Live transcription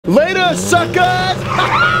Later, suckers!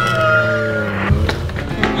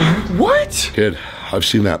 What? Kid, I've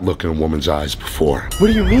seen that look in a woman's eyes before. What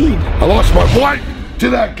do you mean? I lost my wife to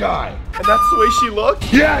that guy. And that's the way she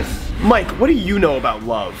looked? Yes! Mike, what do you know about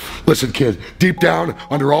love? Listen, kid, deep down,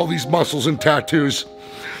 under all these muscles and tattoos,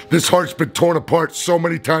 this heart's been torn apart so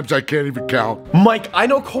many times I can't even count. Mike, I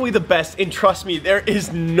know Colie the best, and trust me, there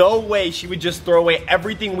is no way she would just throw away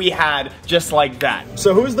everything we had just like that.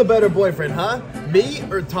 So who's the better boyfriend, huh? Me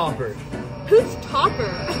or Topper? Who's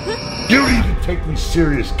Topper? You need to take me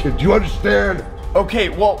serious, kid. Do you understand? Okay,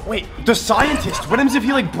 well, wait, the scientist, what happens if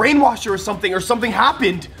he like brainwashed her or something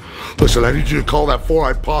happened? Listen, I need you to call that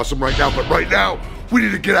four-eyed possum right now, but right now, we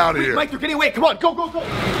need to get out of here. Mike, they're getting away, come on, go, go, go.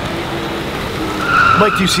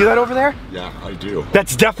 Mike, do you see that over there? Yeah, I do.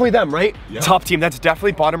 That's definitely them, right? Yeah. Top team, that's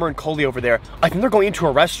definitely Bottomer and Colie over there. I think they're going into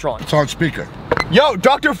a restaurant. It's on speaker. Yo,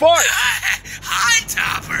 Dr. Fart! Hi,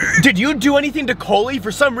 Topper! Did you do anything to Colie?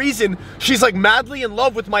 For some reason, she's like madly in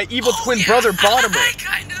love with my evil twin brother, Bottomer. I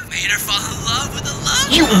kind of made her fall in love with a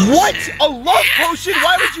love You potion. what? A love potion?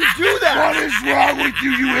 Why would you do that? What is wrong with you,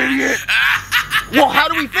 you idiot? Well, how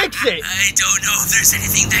do we fix it? I don't know if there's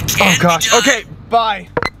anything that can Oh gosh, be done. okay, bye.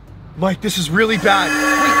 Mike, this is really bad.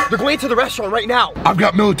 Wait, they're going to the restaurant right now. I've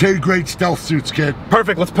got military-grade stealth suits, kid.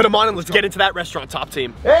 Perfect, let's put them on and let's get into that restaurant, top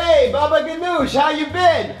team. Hey, Baba Ganoush, how you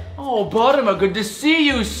been? Oh, Bottomer, good to see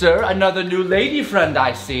you, sir. Another new lady friend,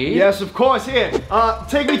 I see. Yes, of course. Here,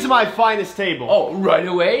 take me to my finest table. Oh, right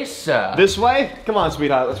away, sir. This way? Come on,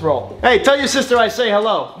 sweetheart, let's roll. Hey, tell your sister I say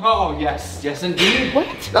hello. Oh, yes, yes, indeed.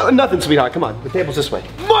 What? Nothing, sweetheart. Come on, the table's this way.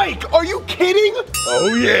 Mike, are you kidding?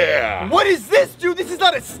 Oh, yeah. What is this, dude? This is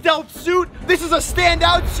not a stealth suit. This is a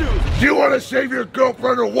standout suit. Do you want to save your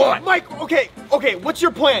girlfriend or what? Mike, okay, what's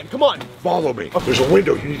your plan? Come on. Follow me. There's a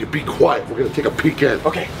window. You need to be quiet. We're going to take a peek in.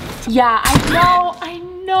 Okay. Yeah, I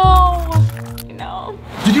know.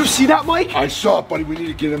 Did you see that, Mike? I saw it, buddy. We need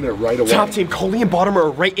to get in there right away. Top team, Colie and Bottomer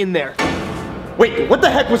are right in there. Wait, what the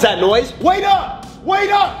heck was that noise? Wait up! Wait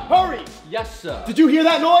up! Hurry! Yes, sir. Did you hear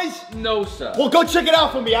that noise? No, sir. Well, go check it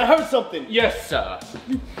out for me. I heard something. Yes, sir.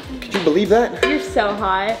 Could you believe that? You're so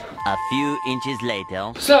hot. A few inches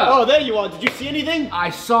later. Sir, Oh, there you are. Did you see anything? I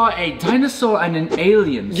saw a dinosaur and an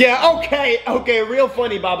alien. Yeah, okay, real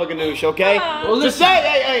funny, Baba Ganoush, okay? Well, Just listen.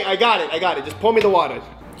 say, hey, I got it. Just pour me the water.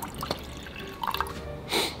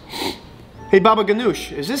 Hey, Baba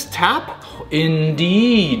Ganoush, is this tap?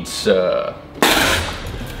 Indeed, sir.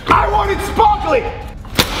 I want it sparkling!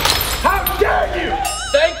 How dare you!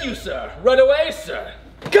 Thank you, sir. Right away, sir.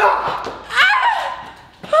 God!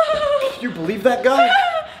 Can you believe that guy?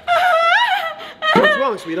 What's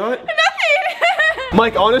wrong, sweetheart? Nothing.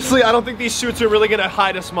 Mike, honestly, I don't think these suits are really gonna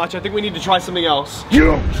hide us much. I think we need to try something else. You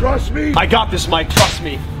don't trust me? I got this, Mike, trust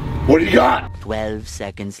me. What do you got? 12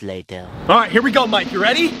 seconds later. All right, here we go, Mike. You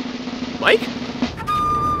ready? Mike?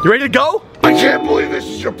 You ready to go? I can't believe this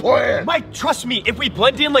is your plan. Mike, trust me, if we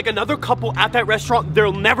blend in like another couple at that restaurant,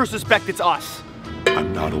 they'll never suspect it's us.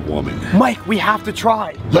 I'm not a woman. Mike, we have to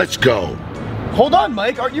try. Let's go. Hold on,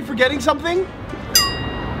 Mike, aren't you forgetting something?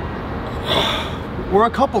 We're a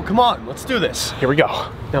couple, come on, let's do this. Here we go.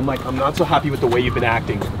 Now, Mike, I'm not so happy with the way you've been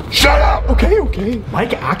acting. Shut up! Okay.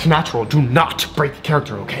 Mike, act natural. Do not break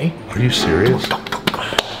character, okay? Are you serious?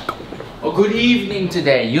 Oh, good evening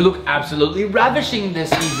today. You look absolutely ravishing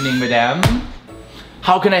this evening, madame.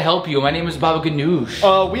 How can I help you? My name is Baba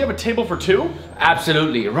Ganoush. We have a table for two?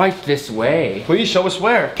 Absolutely, right this way. Please show us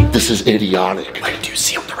where. This is idiotic. Mike, do you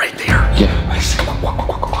see him? They're right there. Yeah, I see. Come on,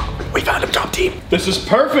 walk. We found him, top team. This is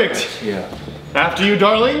perfect. Yeah. After you,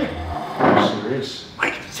 darling. Serious?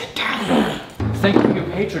 Mike, sit down. Thank you for your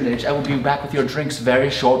patronage. I will be back with your drinks very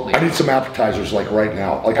shortly. I need some appetizers like right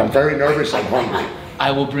now. Like I'm very nervous, I'm hungry. I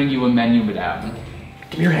will bring you a menu, madame.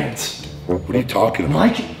 Give me your hands. What are you talking about?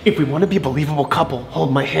 Mike, if we want to be a believable couple,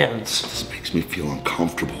 hold my hands. This makes me feel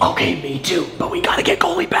uncomfortable. Okay, me too, but we gotta get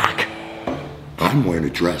Colie back. I'm wearing a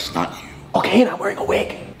dress, not you. Okay, and I'm wearing a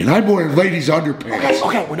wig. And I'm wearing ladies' underpants.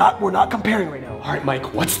 Okay, we're not comparing right now. All right,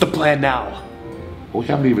 Mike, what's the plan now? We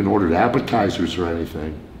haven't even ordered appetizers or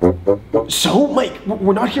anything. So, Mike,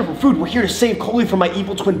 we're not here for food. We're here to save Colie from my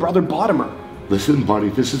evil twin brother, Bottomer. Listen, buddy,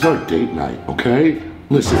 this is our date night, okay?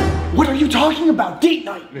 Listen. What are you talking about? Date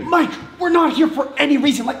night? Mike, we're not here for any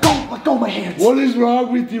reason. Let go of my hands. What is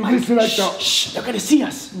wrong with you? Mike, Listen, I thought. Shh, they're gonna see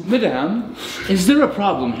us. Madame, is there a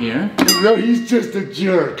problem here? No, he's just a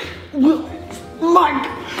jerk. Well, Mike,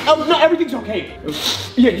 no, everything's okay.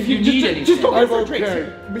 Yeah, If you just, need anything. just go get I'm for drinks.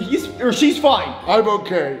 okay. He's or she's fine. I'm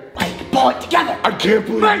okay. Mike, pull it together. I can't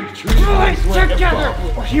believe Mike, you treated me pull it this way. together.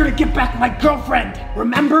 We're here to get back my girlfriend.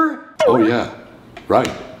 Remember? Oh, yeah.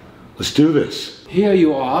 Right. Let's do this. Here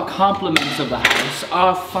you are, compliments of the house,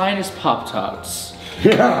 our finest Pop-Tarts.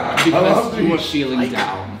 Yeah, Because you were feeling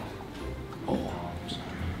down.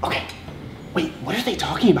 Okay. Wait, what are they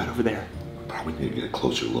talking about over there? Probably need to get a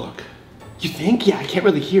closer look. You think? Yeah, I can't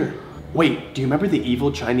really hear. Wait, do you remember the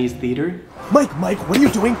evil Chinese theater? Mike, what are you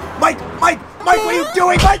doing? Mike, what are you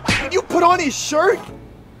doing? Mike, did you put on his shirt?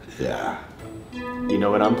 Yeah, You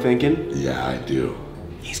know what I'm thinking? yeah, I do.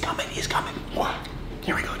 He's coming. What?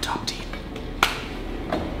 Here we go, top team.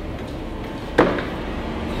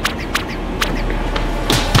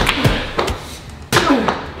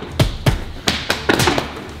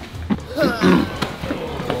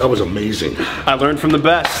 That was amazing. I learned from the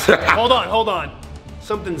best. Hold on.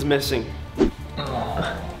 Something's missing. You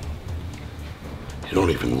don't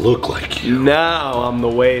even look like you. Now I'm the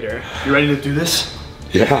waiter. You ready to do this?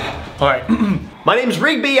 Yeah. All right. My name's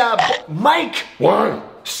Rigby. Mike! What?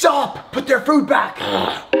 Stop! Put their food back.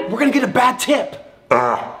 We're gonna get a bad tip.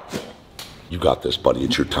 You got this, buddy.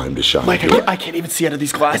 It's your time to shine. Mike, I can't even see out of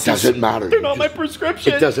these glasses. It doesn't matter. They're not my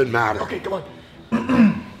prescription. It doesn't matter. Okay, come on.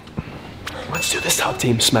 Let's do this, top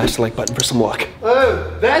team. Smash the like button for some luck.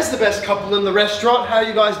 Oh, there's the best couple in the restaurant. How are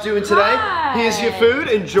you guys doing today? Hi. Here's your food.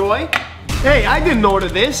 Enjoy. Hey, I didn't order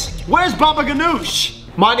this. Where's Baba Ganoush?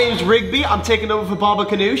 My name's Rigby. I'm taking over for Baba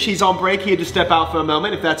Ganoush. He's on break. He had to step out for a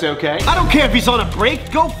moment, if that's okay. I don't care if he's on a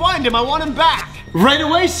break. Go find him. I want him back. Right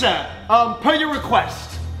away, sir. Per your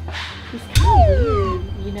request. He's kind of weird,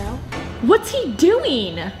 you know? What's he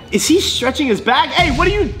doing? Is he stretching his back? Hey, what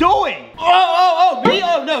are you doing? Oh, me?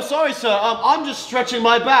 Oh, no, sorry, sir. I'm just stretching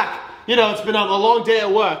my back. You know, it's been a long day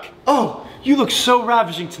at work. Oh, you look so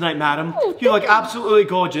ravishing tonight, madam. Oh, you look absolutely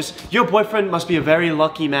gorgeous. Your boyfriend must be a very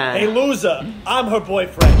lucky man. Hey, loser, I'm her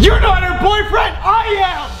boyfriend. You're not her boyfriend! I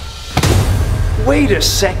am! Wait a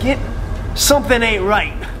second. Something ain't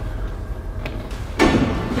right.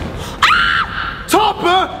 Ah!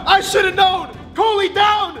 Topper! I should have known! Colie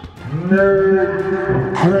down!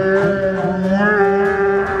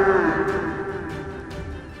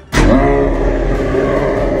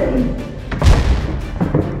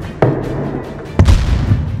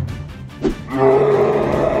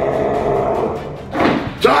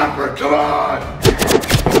 Topper, come on!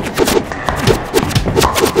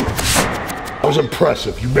 That was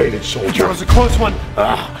impressive. You made it, soldier. That was a close one.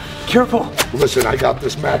 Careful. Listen, I got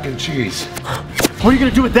this mac and cheese. What are you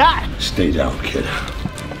gonna do with that? Stay down, kid.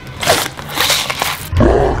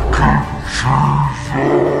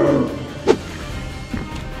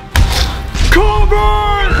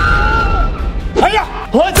 Cover! Hiya!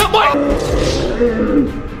 What's up, Mike?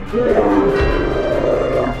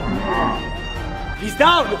 He's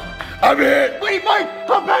down. I'm hit. Wait, Mike,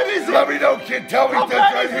 how bad is it? Let me know, kid. Tell me How that's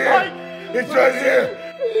bad right is it, here. Mike? It's right here.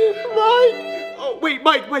 Mike. Oh, wait,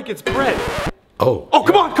 Mike, it's bread. Oh. Oh,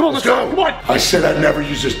 come on, let's go. Come on. I said I'd never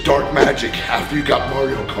use this dark magic after you got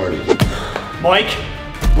Mario Kart. Mike,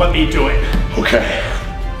 let me do it. Okay.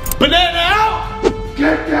 Banana out!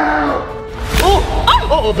 Get down!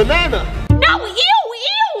 Oh, a banana. No,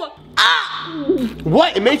 ew!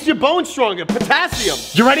 What? It makes your bones stronger. Potassium.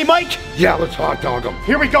 You ready, Mike? Yeah, let's hot dog him.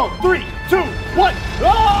 Here we go. 3, 2, 1.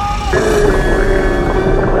 Ah!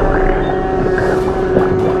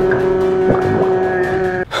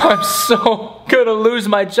 I'm so gonna lose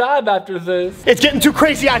my job after this. It's getting too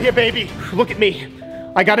crazy out here, baby. Look at me.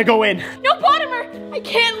 I gotta go in. No, Bottomer! I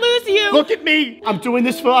can't lose you! Look at me. I'm doing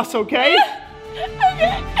this for us, okay?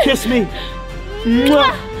 Okay. Kiss me.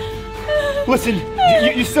 Mwah. Listen,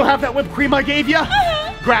 you still have that whipped cream I gave you?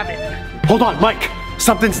 Grab it. Hold on, Mike.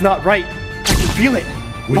 Something's not right. I can feel it.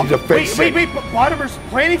 We need to face it. Wait, but Bottomer's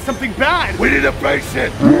planning something bad. We need to face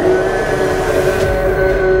it.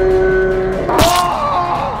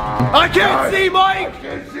 I can't see, Mike. I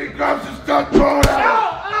can't see. Grab some stuff, throw it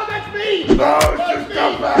out. Ow, that's me. No, it's just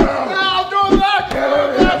stuff at him. Ow, throw it back. Hit him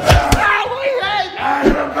in the back. Ow, my head.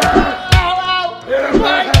 Hit him back. Ow. Hit him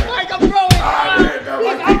back. Mike, I'm throwing. I'm hit.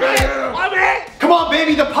 I'm hit. Come on,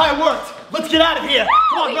 baby, the pie worked. Let's get out of here.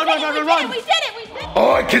 Come on, run. We did it!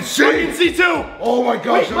 Oh, I can see. I can see too. Oh my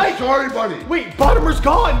gosh, Wait, Mike. I'm sorry, buddy. Wait, Bottomer's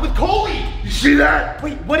gone with Colie. You see that?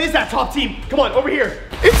 Wait, what is that, top team? Come on, over here.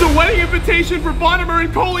 It's a wedding invitation for Bottomer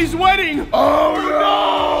and Colie's wedding. Oh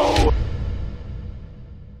no!